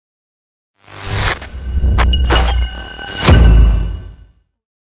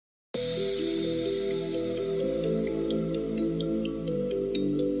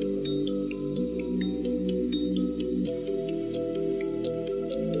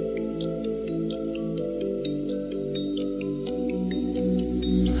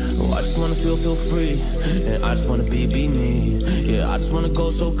feel free. And I just wanna be me. Yeah, I just wanna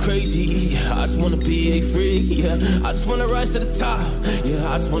go so crazy. I just wanna be a freak. Yeah, I just wanna rise to the top. Yeah,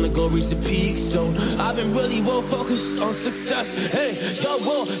 I just wanna go reach the peak. So I've been really well focused on success. Hey, y'all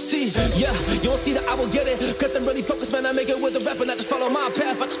will see. Yeah, you won't see that I will get it. Cause I'm really focused, man. I make it with the rap and I just follow my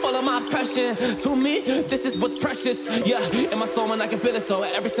path. I just follow my passion. To me, this is what's precious. Yeah, in my soul, man, I can feel it. So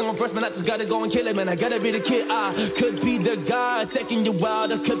every single verse, man, I just gotta go and kill it, man. I gotta be the kid. I could be the guy taking you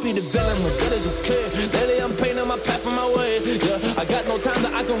out. I could be the villain, but that is okay. Lately, I'm painting my path on my way. Yeah, I got no time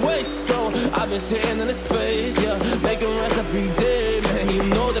that I can waste. So I've been sitting in the space. Yeah, making rest every day, man. You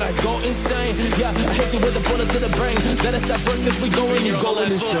know that I go insane. Yeah, I hit you with a bullet to the brain. Let us stop first, cause we going, you're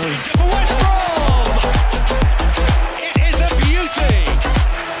going insane. West Brom! It is a beauty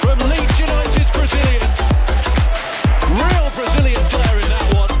from Leeds United's Brazilian. Real Brazilian player in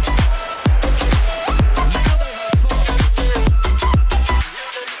that one.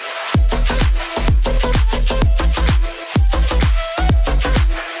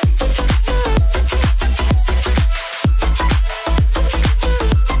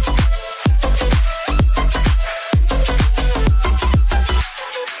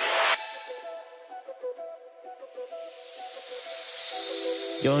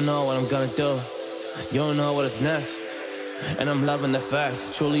 You don't know what I'm gonna do. You don't know what is next. And I'm loving the fact,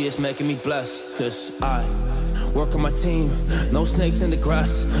 truly it's making me blessed. Cause I work on my team, no snakes in the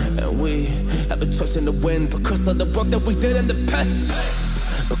grass. And we have been twisting the wind because of the work that we did in the past.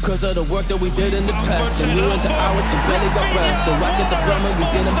 Because of the work that we did in the past. And we went the hours and barely got rest. So I get the rum and we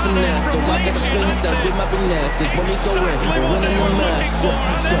didn't finesse. So I get the feelings that we might be next. Cause when we go in, we're winning the match. So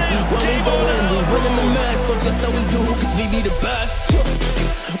when we go in, we winning the match. So that's how we do, cause we be the best.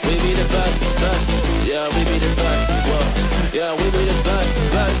 We be the best, best. Yeah, we be the best. Whoa. Yeah, we be the best,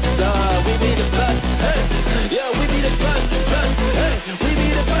 best. We be the best. Hey, yeah, we be the best, best. Hey, we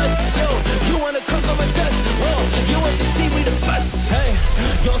be the best. Yo, you wanna come on my test? Whoa, you want to see we the best? Hey,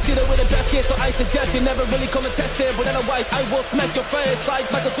 you don't see that we're the best kid, so I suggest you never really come and test it. But otherwise, I will smack your face like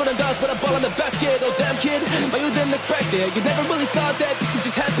Michael Jordan does with a ball in the basket. Oh damn kid, but you didn't expect it. You never really thought that this could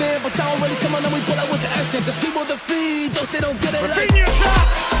just happen. But now really come on and we pull out with the action. Just keep on the feed, those they don't get it. Raphinha shot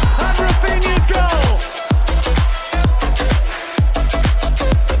and Raphinha's goal.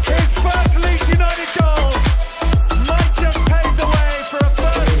 His first Leeds United goal might just pave the way for a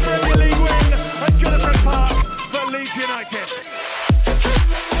first Premier League win at Goodison Park for Leeds United.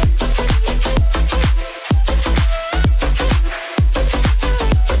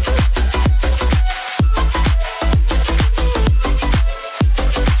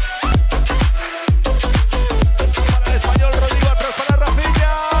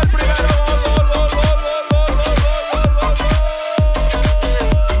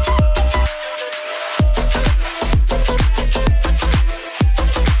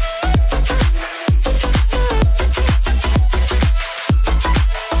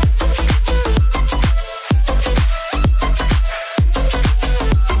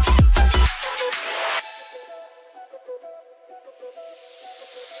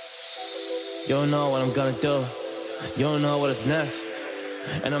 You don't know what I'm gonna do. You don't know what is next.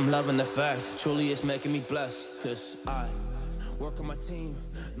 And I'm loving the fact, truly it's making me blessed. Cause I work on my team,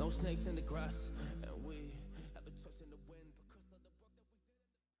 no snakes in the grass.